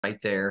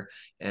right there.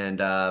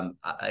 And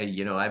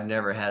I've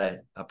never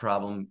had a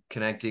problem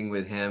connecting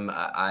with him.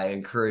 I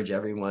encourage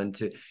everyone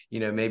to,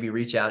 maybe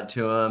reach out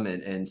to him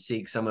and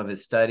seek some of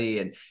his study.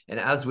 And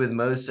as with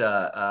most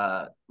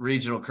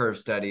regional curve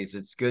studies,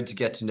 it's good to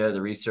get to know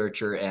the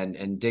researcher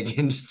and dig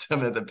into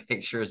some of the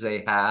pictures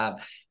they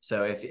have.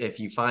 So if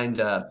you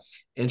find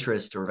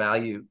interest or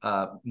value,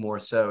 more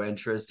so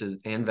interest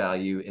and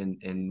value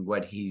in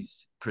what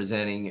he's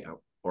presenting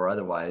or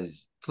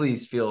otherwise,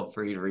 please feel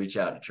free to reach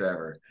out to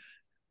Trevor.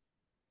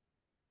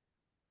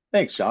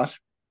 Thanks, Josh.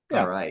 All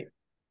Yeah. right.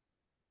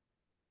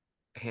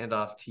 Hand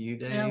off to you,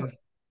 Yeah, Dave.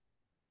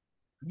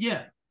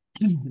 yeah,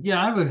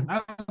 yeah. I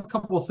have a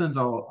couple of things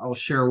I'll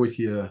share with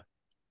you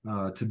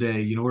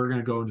today. We're going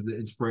to go into the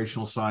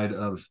inspirational side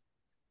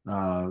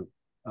uh,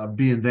 of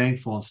being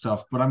thankful and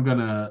stuff, but I'm going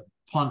to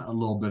punt a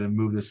little bit and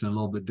move this in a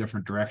little bit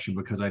different direction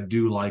because I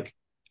do like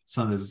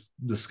some of the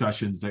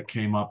discussions that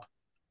came up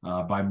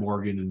by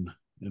Morgan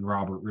and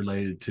Robert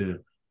related to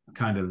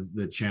kind of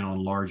the channel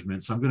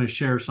enlargement. So I'm going to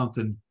share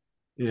something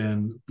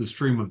in the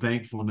stream of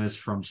thankfulness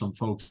from some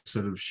folks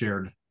that have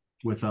shared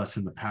with us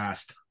in the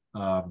past.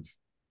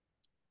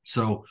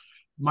 So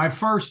my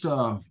first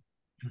uh,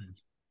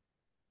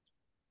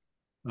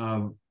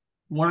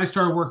 when I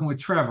started working with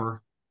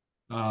Trevor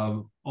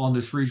on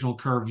this regional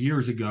curve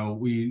years ago,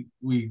 we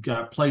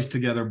got placed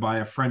together by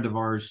a friend of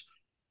ours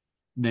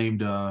named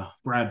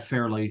Brad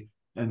Fairley,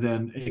 and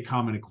then a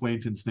common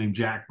acquaintance named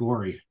Jack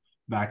Gorey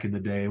back in the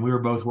day, and we were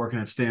both working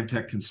at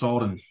Stantec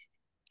Consulting.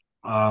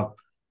 Uh,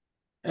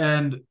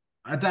 and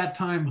at that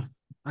time,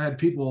 I had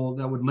people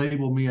that would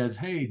label me as,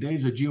 "Hey,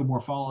 Dave's a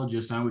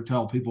geomorphologist." And I would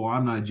tell people,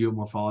 "I'm not a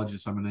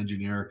geomorphologist. I'm an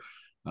engineer.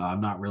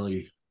 I'm not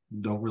really,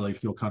 don't really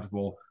feel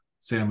comfortable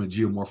saying I'm a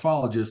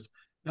geomorphologist."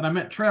 And I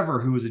met Trevor,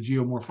 who was a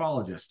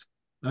geomorphologist,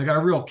 and I got a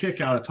real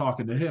kick out of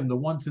talking to him. The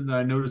one thing that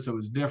I noticed that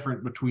was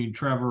different between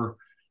Trevor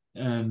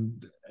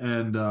and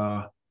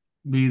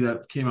me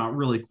that came out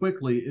really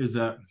quickly is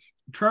that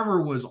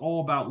Trevor was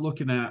all about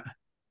looking at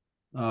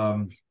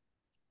um,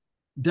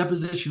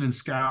 deposition and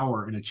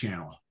scour in a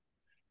channel,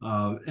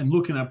 and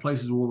looking at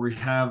places where we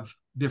have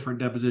different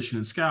deposition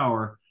and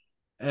scour.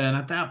 And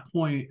at that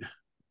point,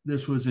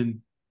 this was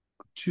in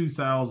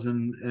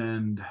 2000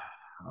 and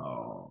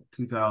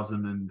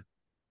 2006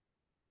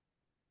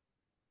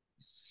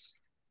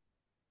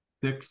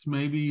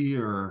 maybe,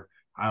 or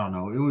I don't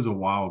know. It was a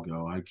while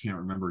ago. I can't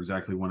remember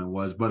exactly when it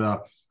was,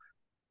 but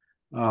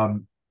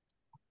um,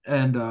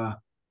 and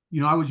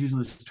I was using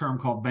this term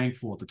called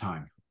bankful at the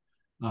time.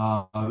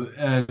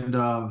 And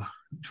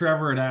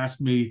Trevor had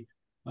asked me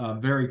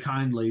very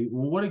kindly,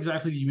 "Well, what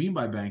exactly do you mean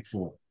by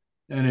bankful?"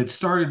 And it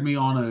started me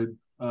on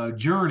a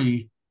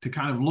journey to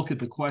kind of look at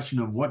the question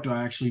of what do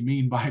I actually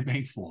mean by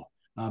bankful?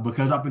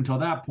 Because up until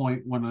that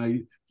point, when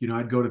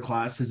I'd go to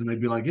classes and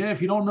they'd be like, "Hey,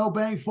 if you don't know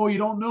bankful, you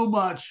don't know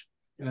much,"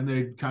 and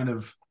they'd kind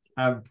of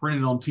have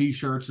printed on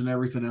T-shirts and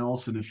everything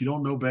else. And if you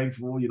don't know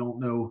bankful, you don't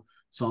know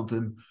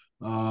something.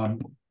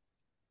 Um,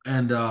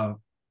 and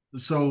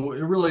So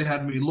it really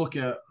had me look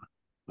at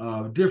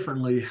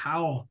differently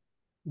how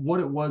what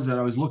it was that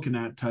I was looking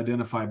at to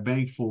identify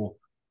bankful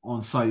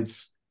on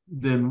sites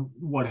than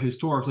what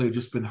historically had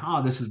just been,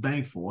 this is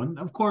bankful. And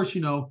of course,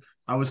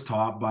 I was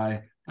taught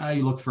by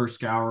you look for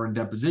scour and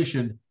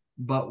deposition,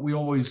 but we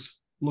always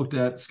looked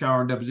at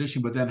scour and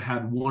deposition, but then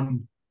had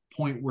one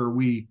point where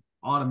we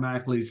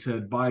automatically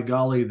said, by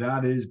golly,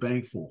 that is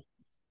bankful.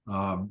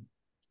 Um,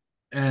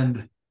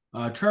 and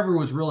Trevor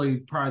was really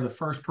probably the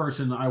first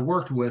person I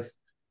worked with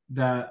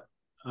that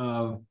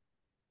uh,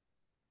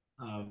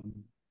 um,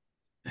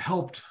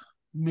 helped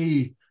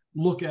me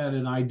look at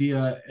an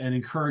idea and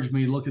encourage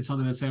me to look at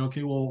something and say,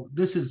 okay, well, if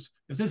this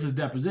is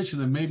deposition,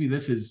 then maybe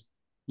this is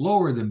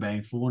lower than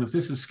bankful. And if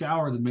this is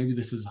scour, then maybe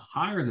this is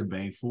higher than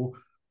bankful.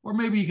 Or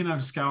maybe you can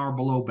have scour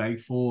below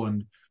bankful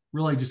and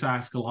really just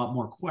ask a lot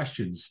more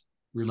questions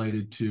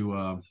related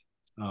to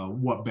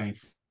what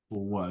bankful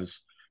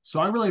was. So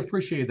I really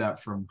appreciate that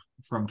from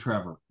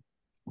Trevor.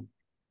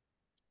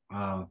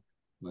 Uh,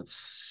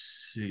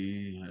 let's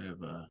see. I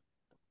have a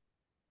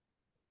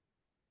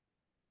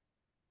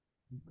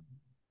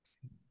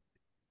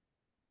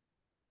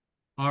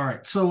All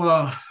right.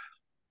 So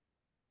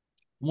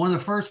one of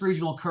the first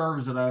regional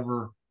curves that I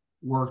ever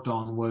worked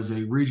on was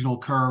a regional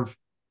curve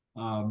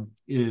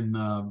in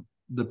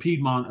the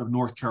Piedmont of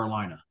North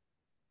Carolina.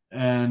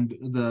 And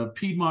the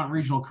Piedmont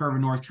regional curve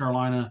in North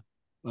Carolina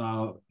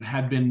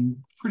had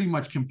been pretty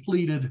much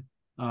completed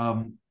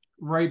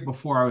right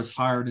before I was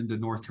hired into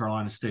North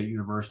Carolina State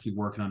University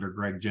working under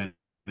Greg Jennings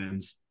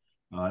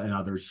and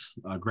others.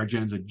 Greg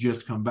Jennings had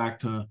just come back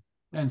to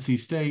NC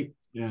State,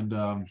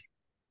 and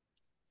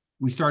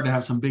we started to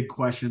have some big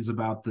questions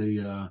about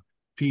the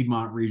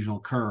Piedmont regional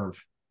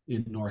curve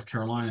in North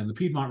Carolina. And the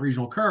Piedmont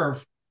regional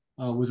curve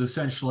was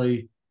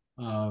essentially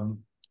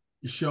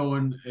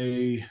showing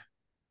a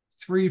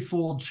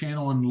threefold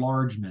channel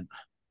enlargement.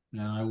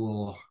 And I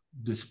will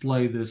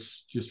display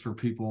this just for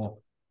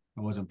people.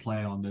 I wasn't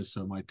planning on this,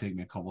 so it might take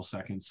me a couple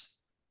seconds.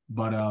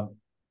 But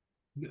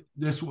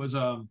this was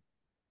uh,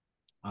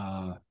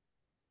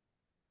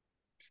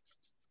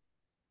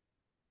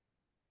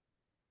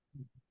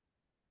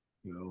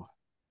 go.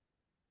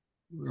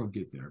 We'll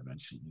get there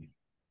eventually.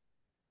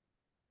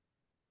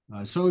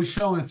 So it's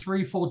showing a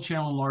threefold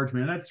channel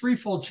enlargement. And that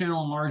threefold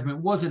channel enlargement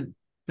wasn't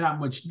that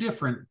much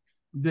different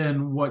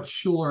than what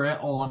Schuler et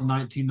al. In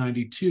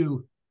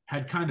 1992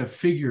 had kind of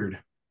figured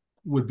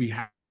would be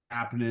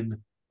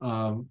happening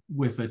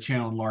with a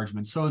channel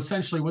enlargement. So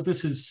essentially, what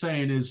this is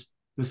saying is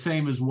the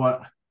same as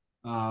what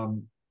I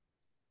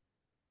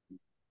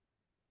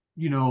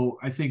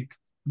think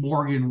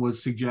Morgan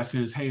was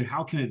suggesting is, hey,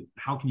 how can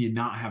you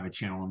not have a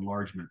channel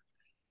enlargement?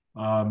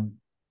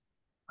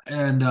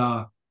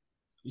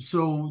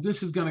 So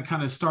this is going to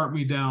kind of start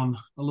me down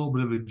a little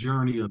bit of a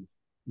journey of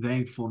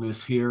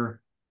thankfulness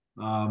here.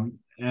 We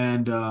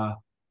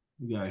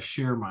got to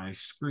share my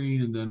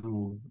screen and then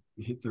we'll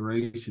hit the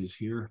races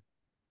here.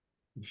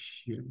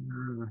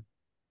 Share.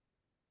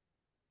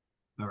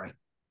 All right.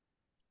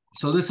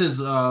 So this is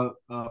a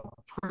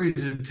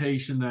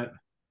presentation that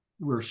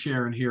we're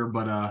sharing here,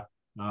 but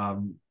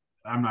I'm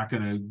not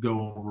going to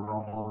go over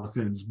all the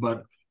things.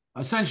 But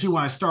essentially,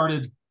 when I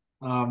started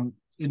in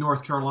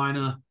North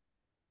Carolina,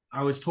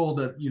 I was told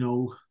that,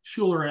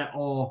 Schuler et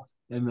al.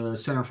 And the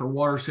Center for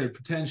Watershed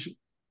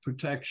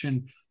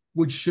Protection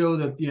would show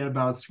that you had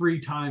about a 3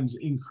 times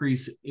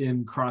increase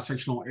in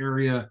cross-sectional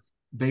area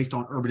based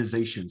on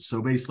urbanization.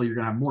 So basically, you're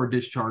going to have more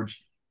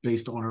discharge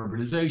based on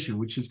urbanization,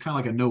 which is kind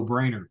of like a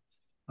no-brainer.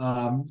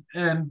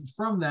 And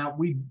from that,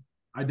 we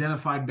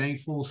identified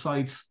bankful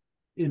sites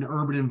in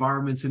urban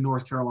environments in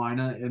North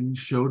Carolina and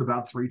showed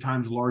about 3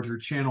 times larger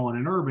channel in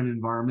an urban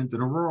environment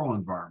than a rural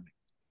environment.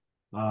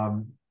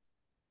 And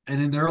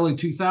in the early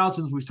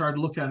 2000s, we started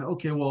to look at,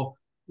 okay, well,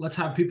 let's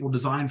have people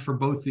design for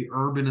both the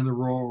urban and the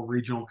rural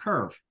regional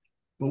curve.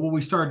 But what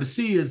we started to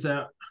see is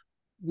that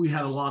we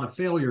had a lot of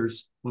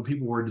failures when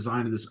people were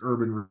designing this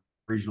urban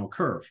regional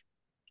curve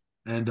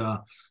and,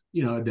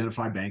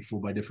 identify bankful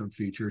by different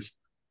features.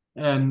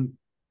 And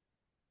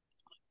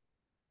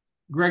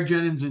Greg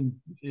Jennings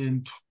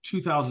in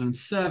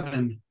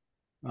 2007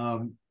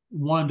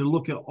 wanted to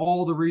look at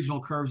all the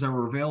regional curves that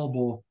were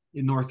available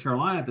in North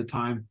Carolina at the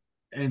time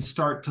and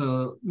start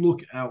to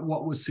look at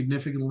what was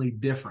significantly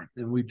different.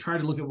 And we tried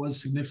to look at what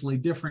was significantly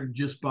different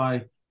just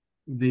by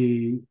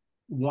the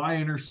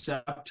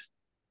y-intercept.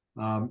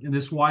 And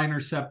this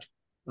y-intercept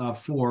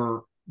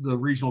for the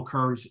regional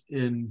curves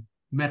in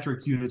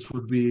metric units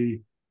would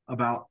be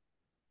about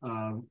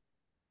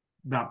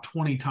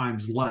 20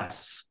 times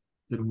less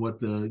than what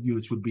the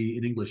units would be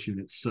in English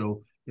units.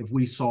 So if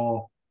we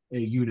saw a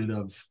unit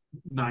of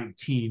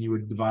 19, you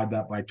would divide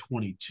that by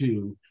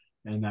 22.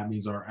 And that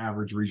means our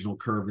average regional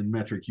curve in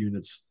metric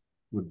units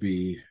would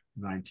be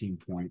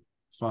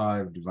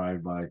 19.5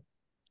 divided by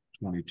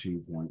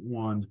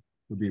 22.1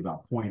 would be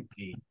about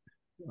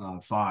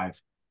 0.85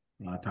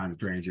 times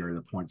drainage area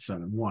of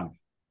 0.71.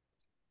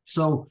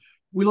 So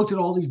we looked at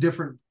all these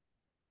different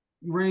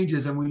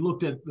ranges and we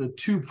looked at the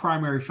 2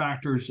 primary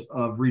factors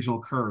of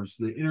regional curves,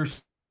 the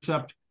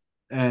intercept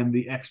and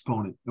the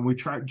exponent. And we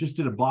just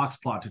did a box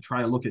plot to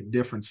try to look at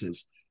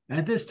differences. And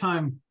at this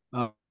time,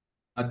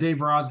 Dave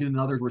Rosgen and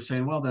others were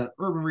saying, well, that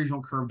urban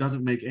regional curve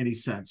doesn't make any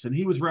sense. And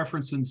he was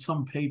referencing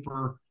some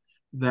paper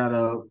that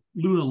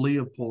Luna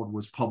Leopold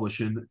was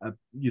publishing at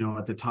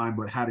the time,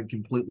 but hadn't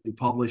completely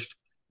published.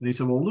 And he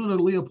said, well, Luna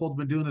Leopold's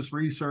been doing this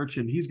research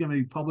and he's going to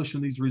be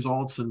publishing these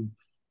results. And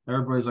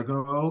everybody's like,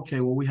 oh, okay,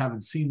 well, we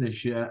haven't seen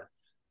this yet.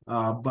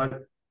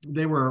 But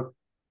there were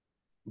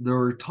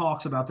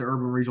talks about the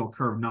urban regional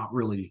curve not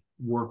really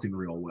working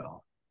real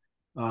well.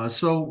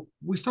 So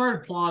we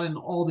started plotting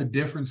all the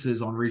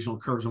differences on regional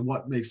curves and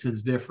what makes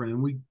things different.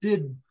 And we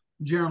did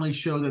generally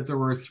show that there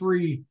were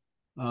 3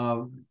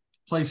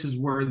 places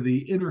where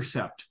the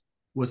intercept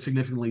was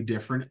significantly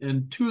different.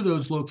 And 2 of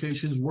those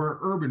locations were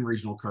urban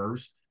regional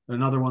curves.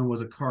 Another one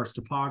was a karst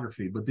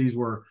topography, but these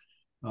were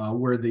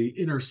where the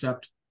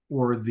intercept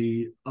or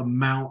the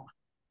amount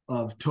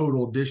of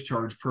total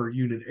discharge per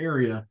unit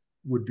area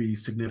would be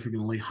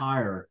significantly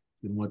higher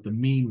than what the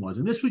mean was.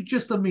 And this was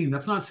just a mean.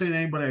 That's not saying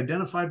anybody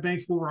identified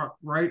bankful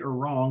right or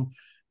wrong.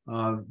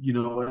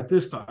 At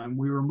this time,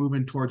 we were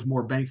moving towards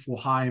more bankful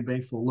high and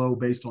bankful low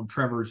based on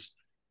Trevor's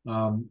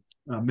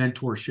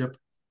mentorship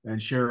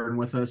and sharing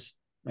with us.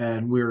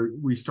 And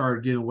we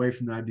started getting away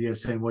from the idea of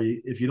saying, well,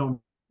 if you don't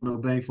know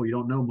bankful, you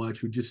don't know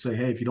much. We just say,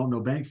 hey, if you don't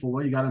know bankful,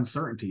 well, you got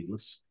uncertainty.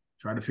 Let's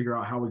try to figure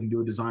out how we can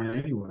do a design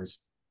anyways.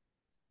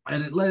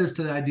 And it led us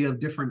to the idea of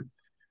different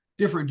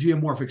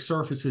geomorphic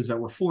surfaces that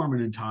were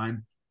forming in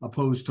time,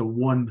 opposed to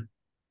one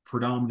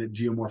predominant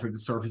geomorphic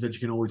surface that you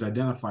can always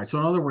identify. So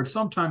in other words,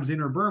 sometimes the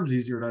inner berm is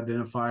easier to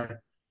identify,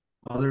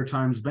 other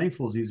times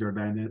bankful is easier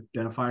to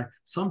identify.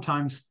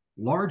 Sometimes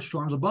large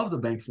storms above the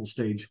bankful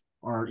stage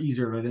are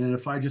easier to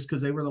identify just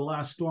because they were the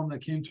last storm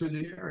that came through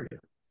the area.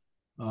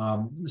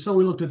 So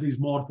we looked at these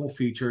multiple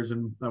features,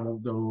 and I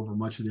won't go over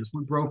much of this.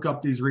 We broke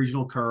up these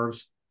regional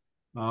curves.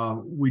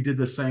 We did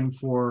the same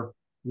for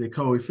the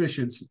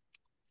coefficients.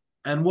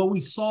 And what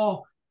we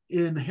saw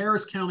in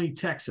Harris County,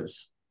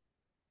 Texas,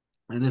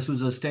 and this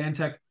was a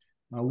Stantec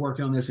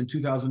working on this in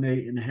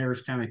 2008 in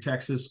Harris County,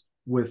 Texas,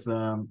 with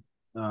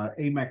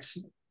Amex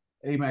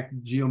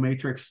AMAC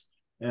Geomatrix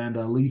and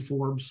Lee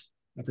Forbes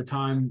at the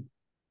time.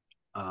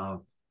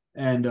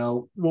 And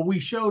what we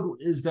showed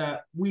is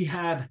that we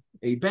had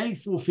a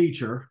bankful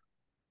feature.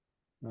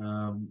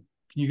 Can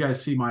you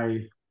guys see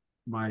my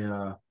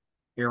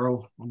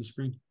arrow on the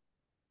screen?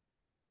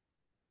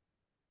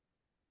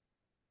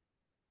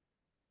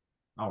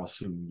 I'll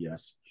assume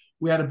yes.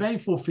 We had a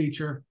bankful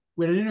feature,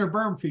 we had an inner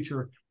berm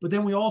feature, but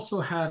then we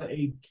also had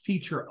a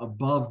feature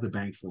above the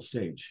bankful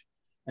stage.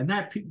 And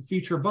that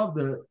feature above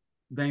the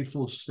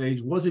bankful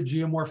stage was a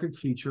geomorphic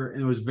feature,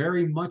 and it was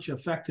very much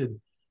affected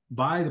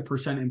by the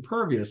percent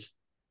impervious,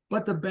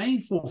 but the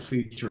bankful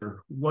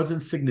feature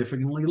wasn't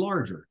significantly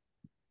larger.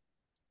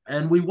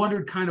 And we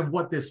wondered kind of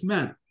what this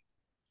meant.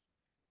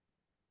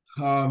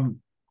 And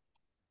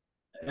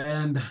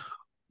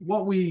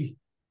what I'm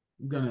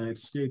going to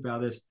escape out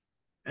of this.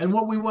 And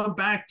what we went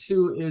back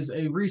to is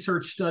a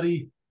research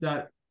study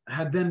that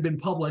had then been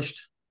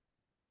published.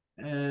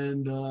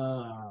 And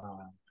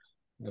I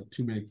have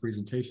too many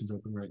presentations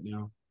open right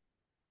now.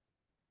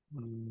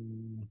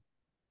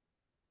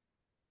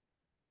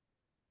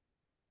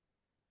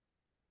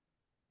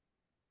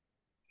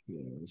 Yeah,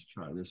 let's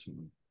try this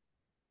one.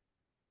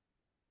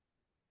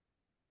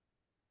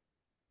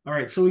 All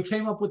right, so we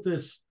came up with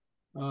this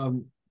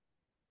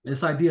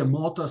this idea of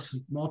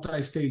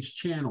multi-stage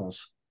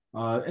channels.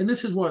 And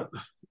this is what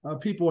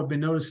people have been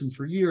noticing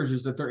for years,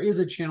 is that there is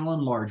a channel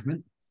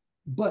enlargement,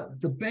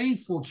 but the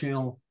bankful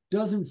channel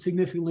doesn't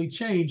significantly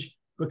change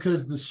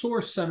because the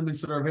source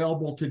sediments that are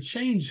available to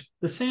change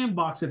the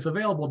sandbox that's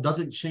available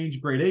doesn't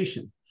change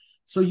gradation.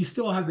 So you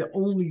still have the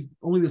only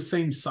the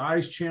same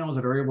size channels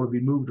that are able to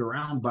be moved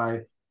around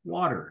by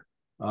water.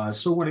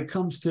 So when it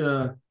comes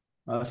to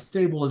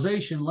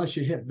stabilization, unless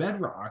you hit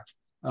bedrock,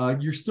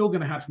 you're still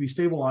going to have to be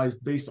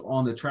stabilized based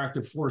on the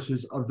attractive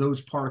forces of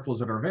those particles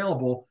that are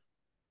available,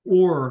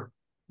 or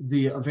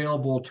the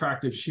available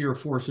attractive shear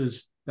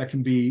forces that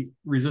can be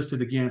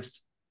resisted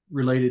against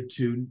related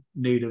to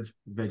native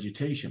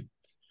vegetation.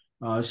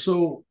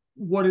 So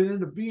what it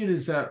ended up being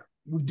is that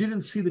we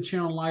didn't see the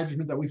channel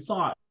enlargement that we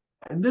thought.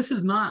 And this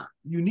is not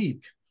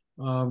unique.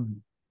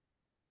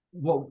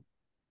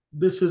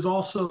 This is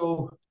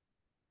also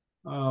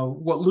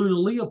what Luna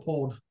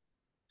Leopold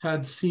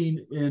had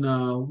seen in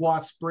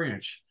Watts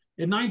Branch.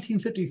 In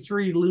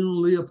 1953, Luna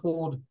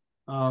Leopold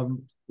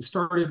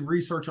started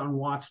research on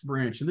Watts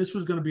Branch, and this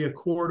was going to be a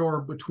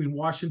corridor between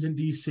Washington,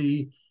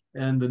 D.C.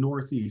 and the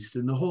Northeast.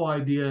 And the whole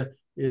idea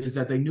is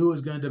that they knew it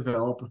was going to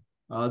develop.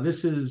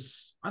 This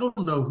is, I don't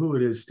know who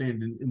it is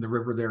standing in the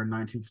river there in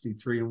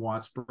 1953 in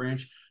Watts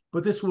Branch,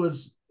 but this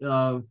was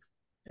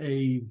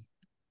a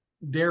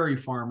dairy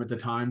farm at the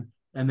time,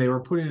 and they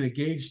were putting in a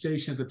gauge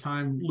station at the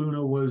time.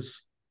 Luna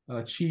was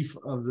chief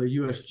of the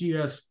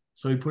USGS,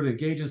 so he put in a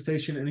gauging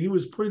station, and he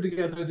was putting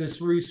together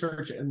this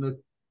research, and the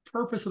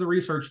purpose of the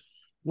research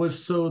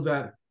was so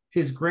that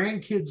his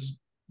grandkids'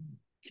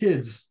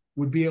 kids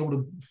would be able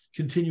to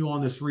continue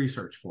on this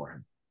research for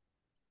him.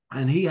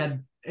 And he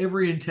had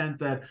every intent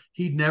that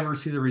he'd never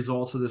see the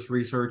results of this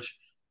research,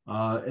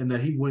 and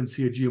that he wouldn't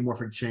see a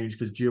geomorphic change,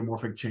 because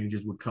geomorphic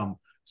changes would come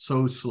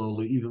so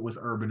slowly, even with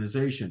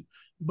urbanization.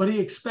 But he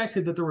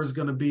expected that there was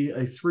going to be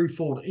a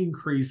threefold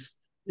increase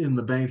in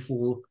the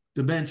bankful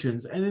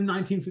dimensions. And in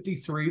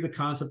 1953, the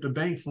concept of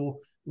bankful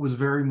was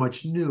very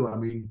much new. I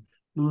mean,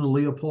 Luna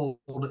Leopold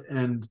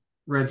and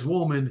Red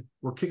Zwolman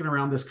were kicking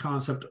around this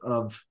concept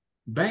of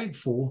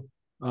bankful,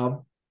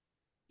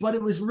 but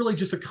it was really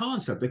just a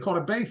concept. They called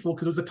it bankful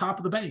because it was the top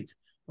of the bank.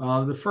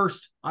 The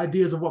first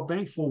ideas of what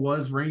bankful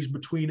was ranged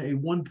between a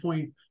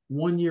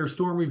 1.1 year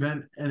storm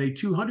event and a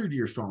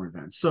 200-year storm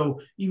event.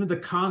 So even the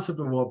concept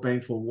of what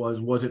bankful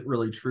wasn't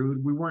really true.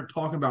 We weren't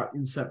talking about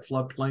inset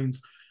floodplains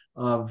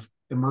of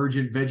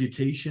emergent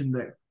vegetation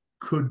that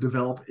could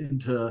develop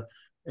into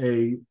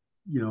a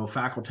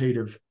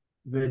facultative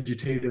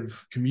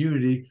vegetative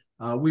community.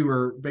 We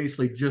were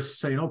basically just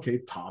saying, okay,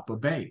 top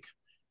of bank.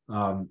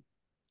 So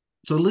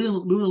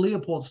Luna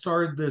Leopold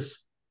started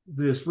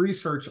this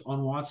research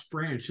on Watts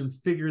Branch and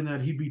figuring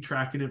that he'd be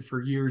tracking it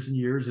for years and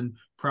years and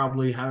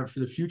probably have it for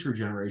the future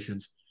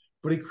generations.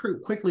 But he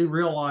quickly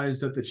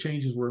realized that the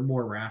changes were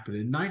more rapid.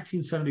 In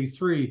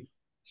 1973,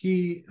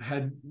 he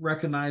had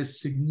recognized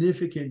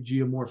significant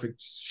geomorphic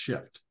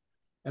shift.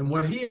 And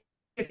what he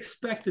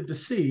expected to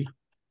see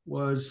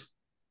was,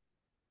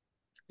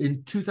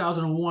 in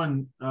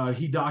 2001,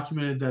 he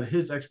documented that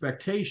his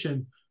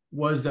expectation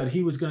was that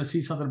he was going to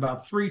see something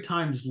about 3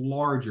 times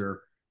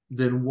larger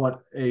than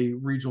what a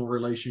regional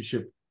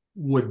relationship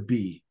would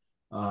be.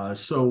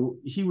 So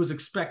he was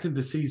expecting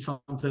to see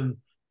something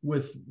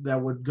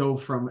that would go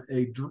from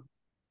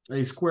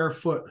a square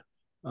foot.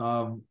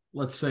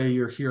 Let's say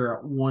you're here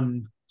at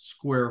 1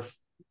 square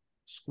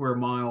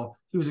mile.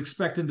 He was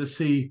expecting to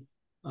see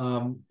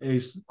a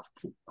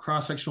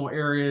cross-sectional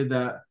area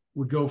that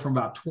would go from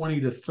about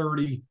 20 to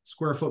 30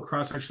 square foot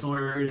cross-sectional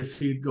area to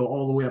see it go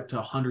all the way up to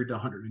 100 to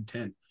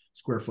 110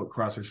 square foot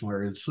cross-sectional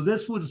areas. So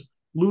this was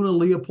Luna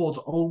Leopold's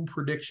own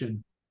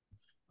prediction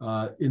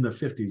in the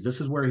 50s.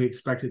 This is where he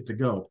expected to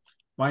go.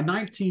 by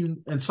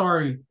 19, and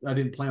sorry, I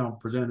didn't plan on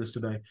presenting this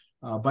today.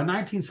 By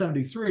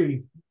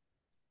 1973,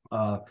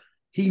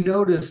 he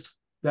noticed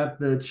that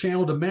the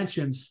channel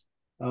dimensions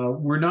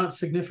were not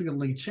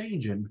significantly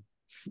changing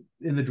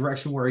in the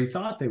direction where he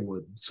thought they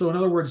would. So in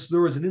other words,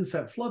 there was an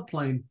inset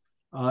floodplain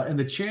and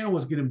the channel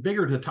was getting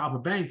bigger to top a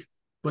bank,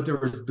 but there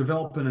was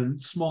developing a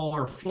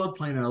smaller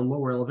floodplain at a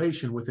lower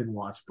elevation within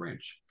Watts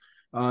Branch.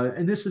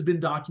 And this has been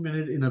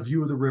documented in A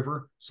View of the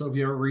River. So if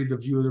you ever read The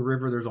View of the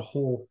River, there's a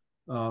whole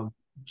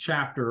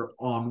chapter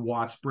on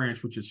Watts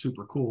Branch, which is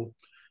super cool.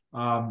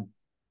 But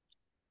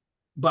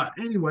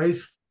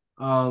anyways,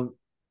 and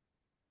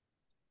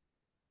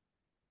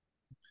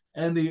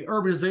the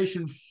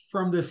urbanization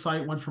from this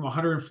site went from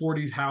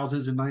 140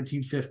 houses in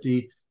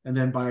 1950, and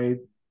then by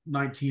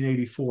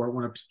 1984, it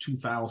went up to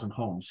 2,000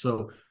 homes.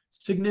 So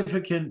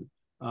significant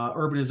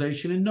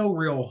urbanization and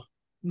no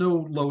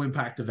low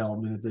impact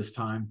development at this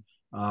time.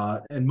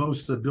 And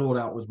most of the build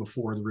out was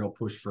before the real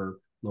push for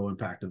low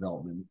impact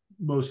development.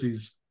 Most of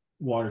these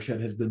watershed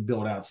has been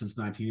built out since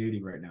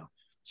 1980 right now.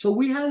 So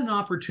we had an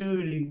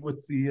opportunity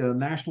with the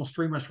National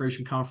Stream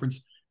Restoration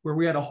Conference where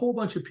we had a whole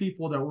bunch of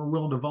people that were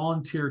willing to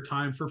volunteer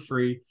time for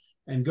free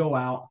and go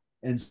out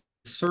and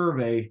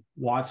survey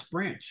Watts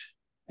Branch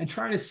and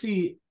try to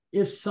see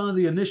if some of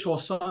the initial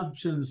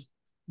assumptions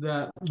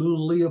that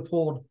Luna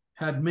Leopold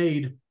had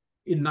made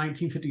in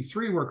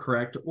 1953 were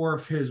correct, or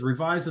if his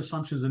revised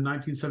assumptions in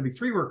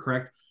 1973 were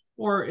correct,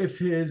 or if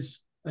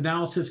his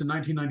analysis in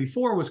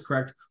 1994 was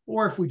correct,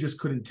 or if we just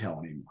couldn't tell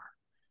anymore.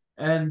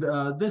 And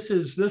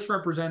this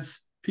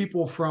represents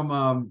people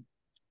from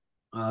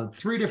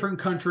 3 different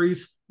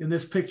countries in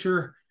this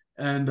picture,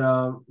 and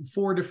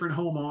 4 different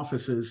home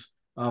offices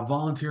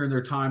volunteering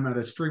their time at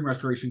a stream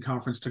restoration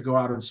conference to go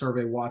out and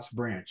survey Watts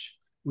Branch,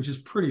 which is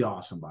pretty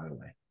awesome, by the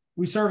way.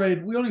 We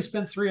only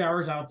spent 3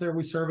 hours out there.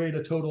 We surveyed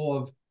a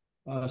total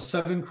of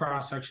 7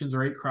 cross sections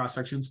or 8 cross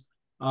sections.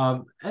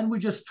 And we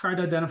just tried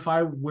to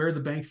identify where the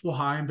Bankful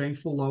High and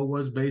Bankful Low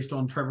was based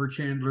on Trevor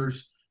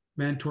Chandler's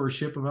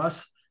mentorship of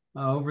us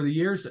over the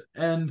years.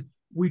 And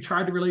we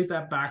tried to relate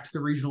that back to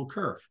the regional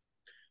curve.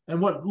 And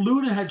what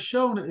Luna had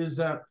shown is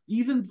that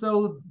even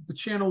though the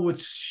channel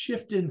was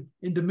shifting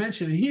in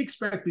dimension, and he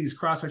expected these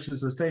cross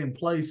sections to stay in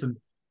place, and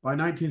by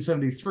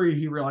 1973,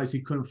 he realized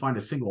he couldn't find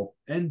a single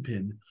end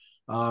pin.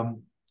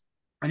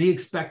 And he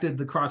expected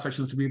the cross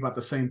sections to be about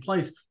the same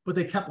place, but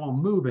they kept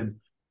on moving.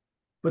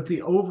 But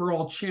the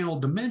overall channel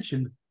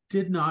dimension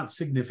did not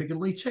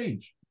significantly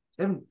change.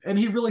 And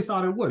he really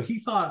thought it would. He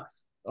thought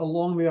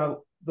along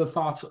the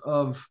thoughts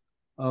of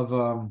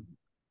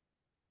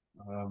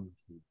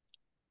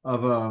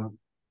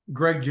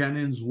Greg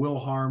Jennings, Will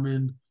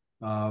Harmon,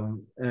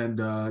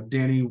 and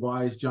Danny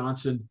Wise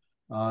Johnson,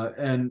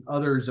 and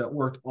others that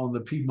worked on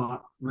the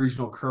Piedmont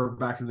regional curve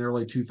back in the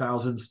early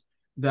 2000s,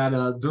 that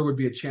there would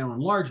be a channel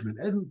enlargement.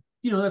 And,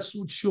 that's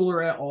what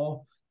Schuler et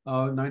al.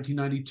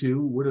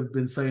 1992 would have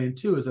been saying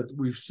too, is that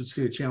we should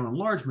see a channel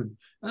enlargement.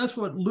 And that's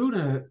what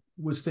Luna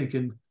was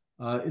thinking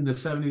in the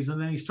 70s. And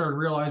then he started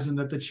realizing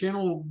that the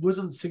channel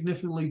wasn't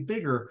significantly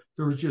bigger.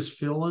 There was just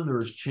filling, there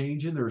was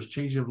changing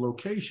of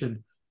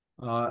location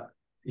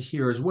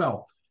here as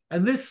well.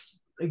 And this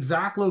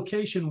exact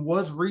location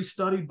was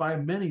restudied by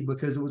many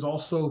because it was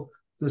also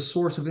the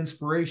source of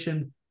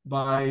inspiration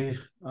by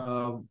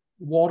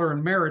Walter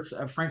and Merritt's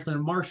at Franklin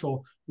and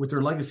Marshall with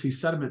their legacy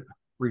sediment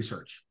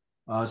research.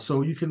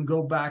 So you can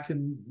go back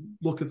and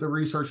look at the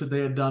research that they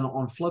had done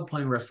on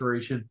floodplain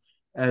restoration,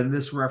 and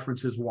this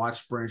references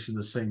Watts Branch in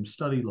the same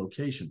study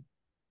location.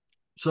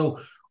 So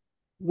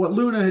what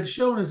Luna had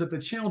shown is that the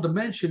channel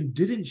dimension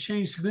didn't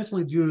change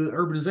significantly due to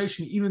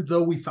urbanization, even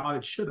though we thought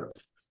it should have,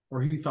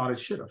 or he thought it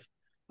should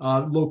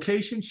have.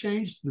 Location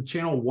changed, the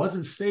channel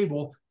wasn't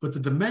stable, but the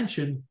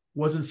dimension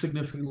wasn't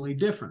significantly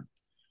different.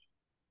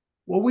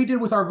 What we did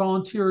with our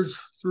volunteers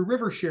through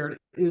Rivershared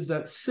is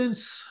that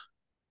since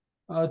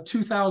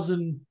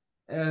 2000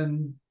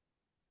 and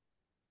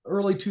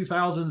early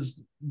 2000s,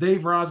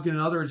 Dave Rosgen and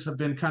others have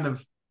been kind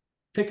of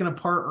picking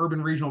apart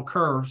urban regional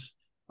curves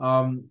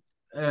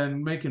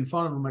and making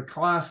fun of them at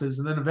classes.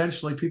 And then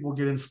eventually people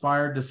get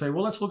inspired to say,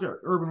 well, let's look at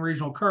urban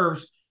regional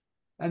curves.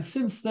 And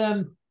since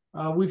then,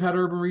 we've had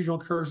urban regional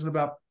curves in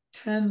about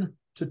 10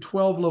 to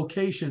 12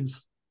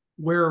 locations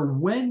where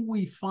when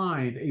we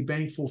find a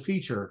bankful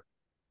feature,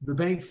 the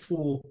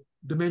bankful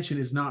dimension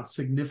is not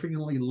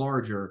significantly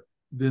larger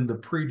than the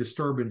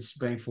pre-disturbance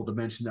bankful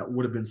dimension that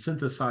would have been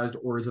synthesized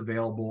or is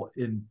available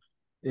in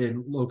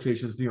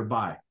locations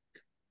nearby.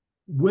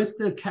 With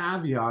the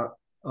caveat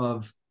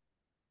of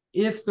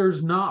if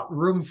there's not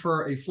room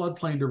for a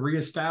floodplain to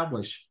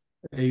reestablish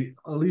at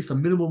least a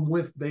minimum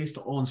width based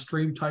on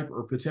stream type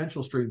or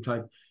potential stream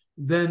type,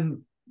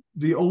 then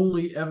the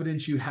only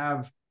evidence you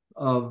have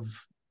of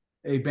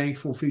a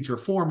bankful feature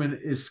forming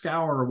is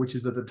scour, which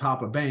is at the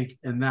top of bank,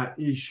 and that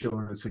is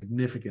showing a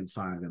significant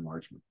sign of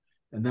enlargement.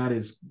 And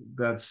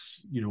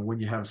that's when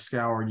you have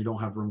scour and you don't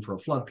have room for a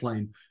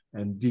floodplain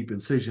and deep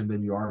incision,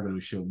 then you are going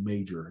to show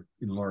major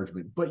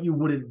enlargement, but you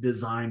wouldn't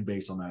design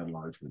based on that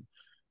enlargement.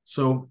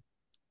 So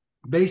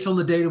based on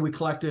the data we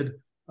collected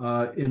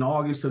in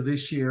August of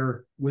this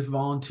year with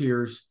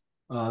volunteers.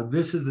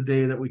 This is the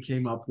data that we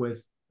came up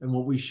with. And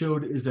what we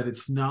showed is that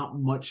it's not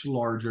much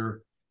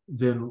larger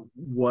than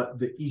what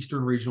the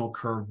Eastern Regional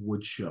Curve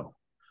would show.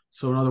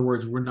 So in other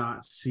words, we're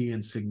not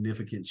seeing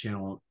significant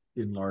channel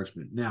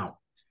enlargement. Now,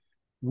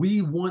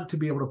 we want to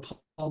be able to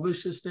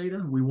publish this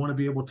data. We want to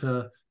be able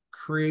to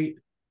create,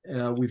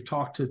 we've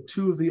talked to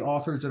two of the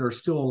authors that are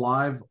still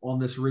alive on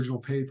this original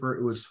paper.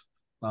 It was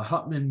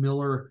Hutman,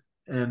 Miller,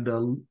 and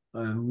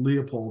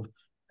Leopold.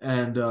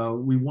 And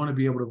we want to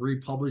be able to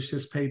republish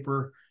this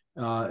paper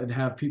and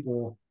have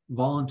people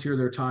volunteer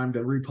their time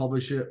to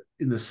republish it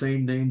in the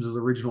same names as the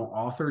original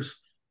authors,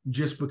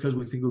 just because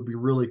we think it would be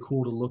really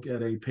cool to look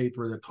at a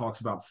paper that talks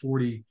about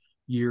 40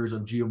 years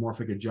of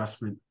geomorphic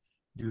adjustment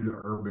due to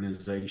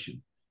urbanization.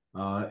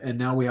 And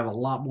now we have a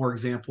lot more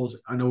examples.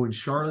 I know in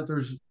Charlotte,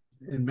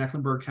 in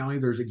Mecklenburg County,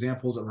 there's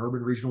examples of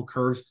urban regional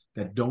curves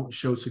that don't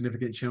show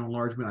significant channel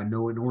enlargement. I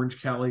know in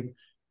Orange County,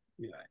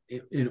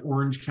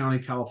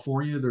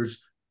 California,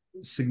 there's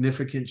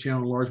significant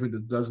channel enlargement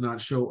that does not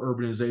show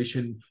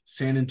urbanization.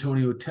 San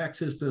Antonio,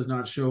 Texas does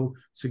not show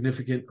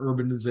significant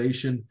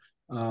urbanization.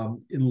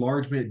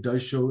 Enlargement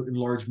does show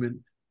enlargement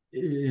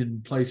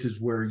in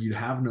places where you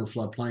have no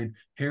floodplain.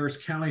 Harris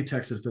County,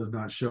 Texas does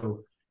not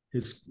show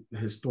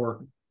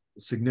historic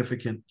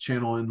significant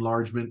channel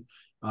enlargement.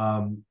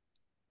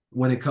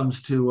 When it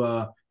comes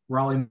to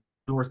Raleigh,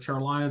 North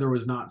Carolina, there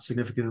was not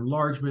significant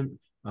enlargement.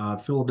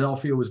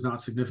 Philadelphia was not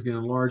significant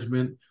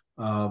enlargement.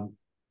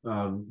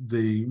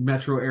 The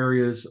metro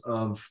areas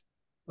of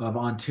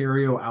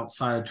Ontario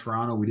outside of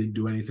Toronto, we didn't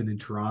do anything in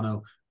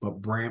Toronto,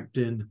 but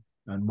Brampton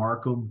and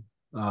Markham,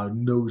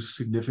 no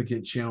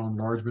significant channel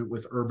enlargement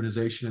with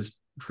urbanization, as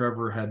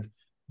Trevor had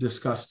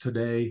discussed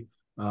today.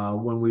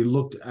 When we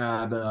looked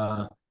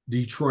at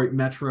Detroit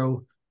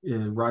Metro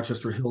in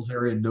Rochester Hills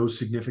area, no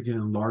significant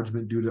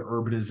enlargement due to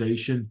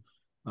urbanization.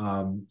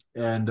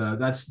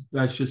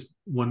 That's just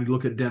when we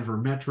look at Denver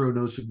Metro,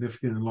 no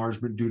significant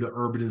enlargement due to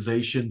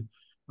urbanization.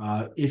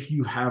 If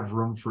you have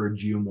room for a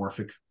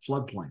geomorphic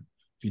floodplain.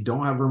 If you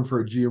don't have room for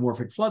a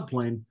geomorphic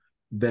floodplain,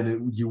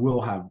 then you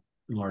will have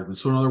enlargement.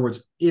 So in other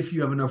words, if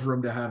you have enough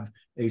room to have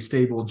a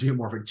stable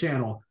geomorphic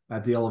channel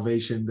at the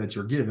elevation that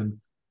you're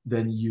given,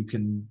 then you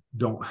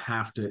don't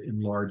have to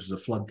enlarge the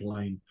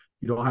floodplain.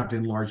 You don't have to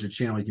enlarge the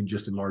channel. You can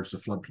just enlarge the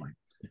floodplain.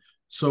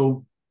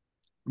 So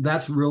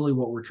that's really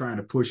what we're trying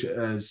to push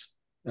as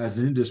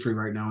an industry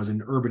right now, is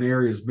in urban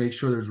areas, make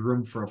sure there's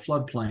room for a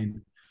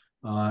floodplain,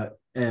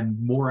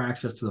 and more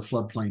access to the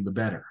floodplain, the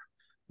better.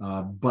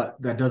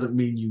 But that doesn't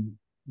mean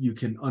you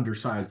can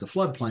undersize the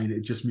floodplain.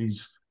 It just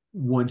means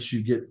once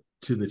you get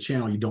to the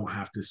channel, you don't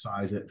have to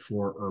size it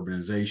for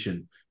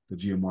urbanization, the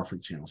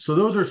geomorphic channel. So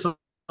those are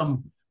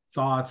some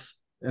thoughts,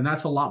 and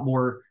that's a lot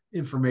more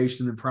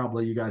information than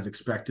probably you guys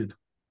expected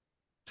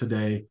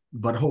today,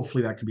 but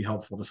hopefully that can be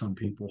helpful to some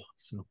people.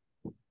 So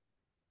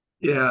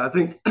yeah, I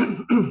think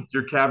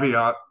your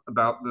caveat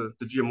about the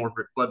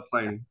geomorphic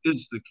floodplain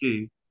is the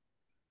key.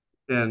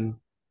 And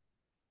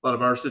a lot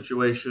of our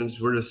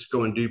situations, we're just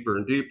going deeper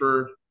and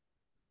deeper.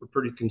 We're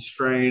pretty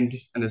constrained,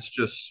 and it's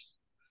just,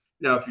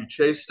 if you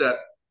chase that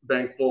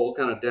bank full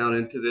kind of down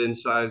into the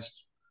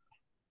incised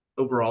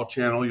overall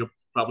channel, you'll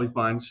probably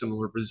find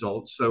similar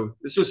results. So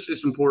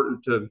it's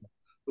important to,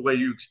 the way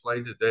you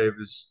explained it, Dave,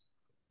 is,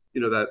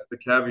 that the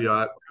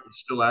caveat,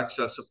 still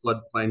access a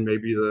floodplain,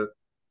 maybe the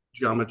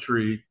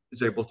geometry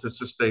is able to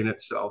sustain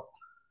itself.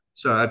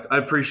 So I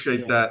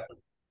appreciate that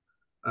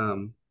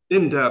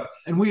in-depth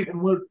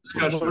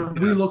discussion.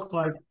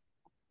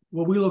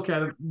 What we look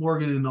at,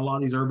 Morgan, in a lot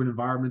of these urban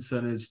environments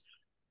then is,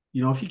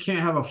 if you can't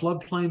have a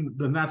floodplain,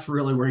 then that's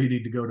really where you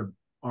need to go to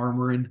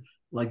armoring.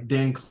 Like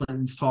Dan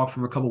Clinton's talk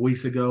from a couple of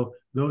weeks ago,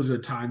 those are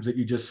the times that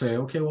you just say,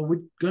 okay, well,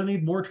 we're going to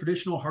need more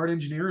traditional hard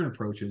engineering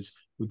approaches.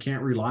 We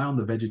can't rely on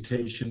the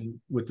vegetation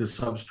with the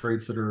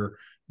substrates that are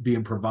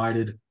being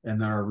provided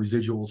and that are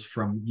residuals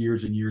from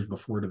years and years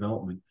before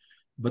development.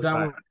 But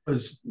that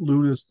was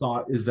Luna's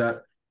thought, is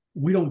that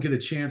we don't get a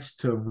chance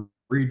to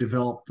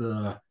redevelop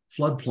the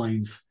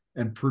floodplains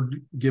and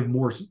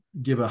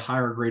give a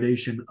higher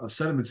gradation of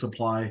sediment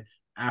supply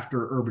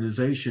after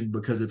urbanization,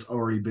 because it's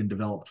already been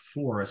developed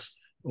for us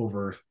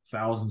over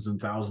thousands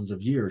and thousands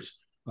of years.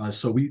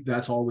 So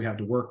that's all we have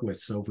to work with.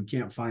 So if we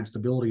can't find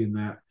stability in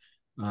that,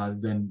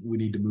 then we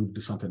need to move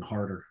to something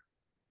harder.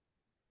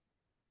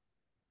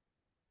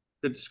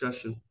 Good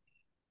discussion.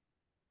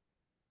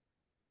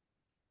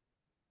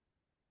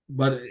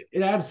 But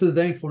it adds to the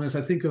thankfulness.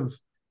 I think of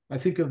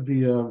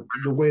the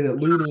way that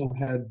Luna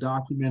had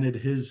documented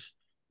his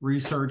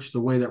research,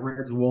 the way that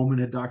Reg Woolman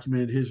had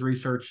documented his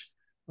research,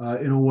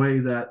 in a way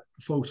that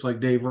folks like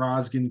Dave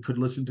Roskin could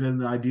listen to him.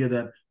 The idea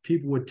that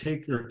people would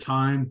take their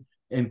time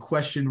and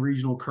question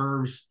regional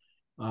curves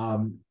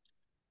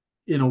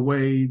in a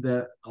way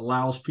that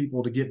allows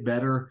people to get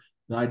better.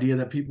 The idea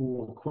that people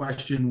will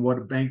question what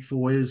a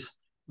bankful is,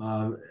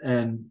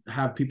 and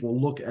have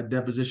people look at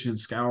deposition and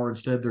scour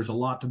instead. There's a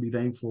lot to be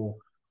thankful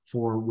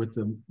for with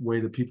the way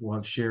that people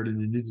have shared in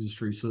an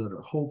industry, so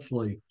that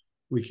hopefully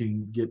we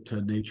can get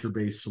to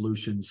nature-based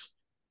solutions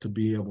to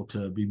be able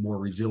to be more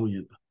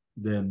resilient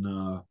than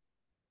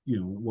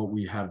what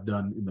we have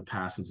done in the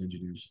past as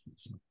engineers.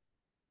 So.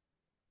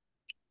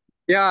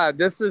 Yeah,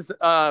 this is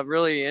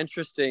really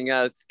interesting.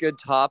 It's a good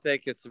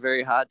topic. It's a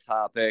very hot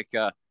topic.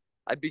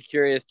 I'd be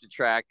curious to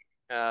track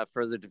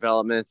further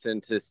developments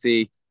and to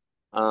see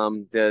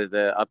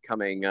the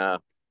upcoming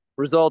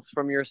results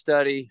from your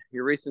study,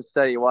 your recent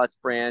study at Watts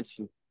Branch.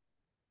 And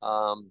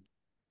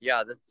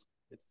yeah,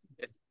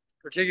 it's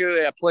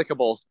particularly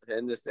applicable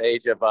in this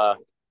age of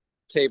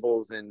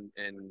tables and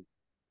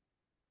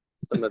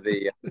some of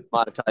the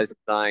monetized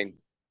design.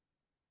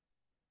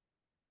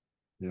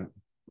 Yeah.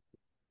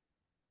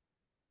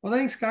 Well,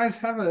 thanks, guys.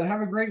 Have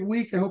a great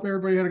week. I hope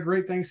everybody had a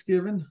great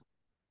Thanksgiving,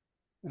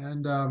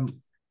 and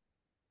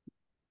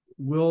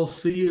we'll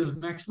see you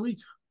next week.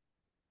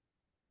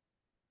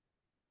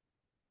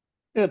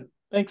 Good.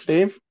 Thanks,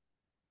 Dave.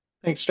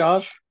 Thanks,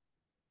 Josh.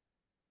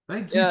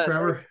 Thank you,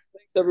 Trevor.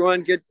 Thanks,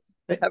 everyone. Good.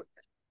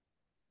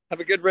 Have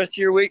a good rest of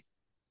your week.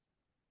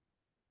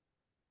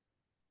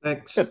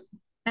 Thanks. Good.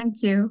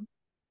 Thank you.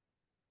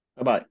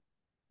 Bye-bye.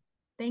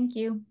 Thank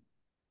you.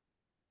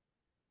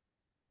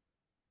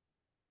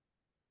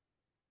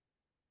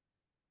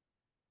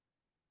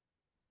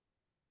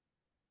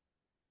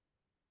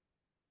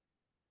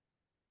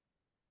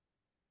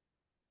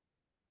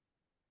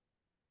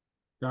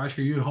 Josh,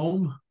 are you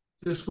home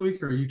this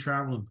week or are you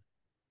traveling?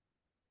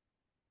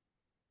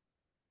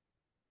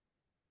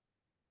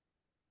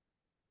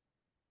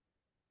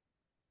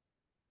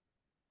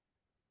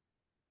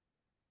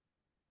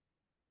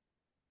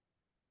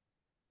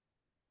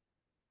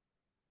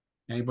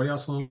 Anybody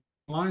else on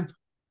the line?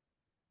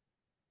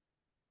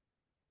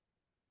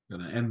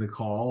 Gonna end the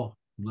call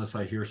unless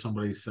I hear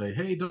somebody say,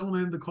 "Hey, don't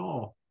end the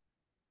call."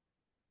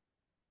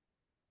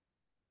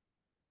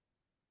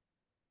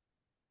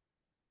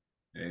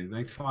 Hey,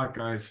 thanks a lot,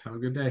 guys. Have a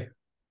good day.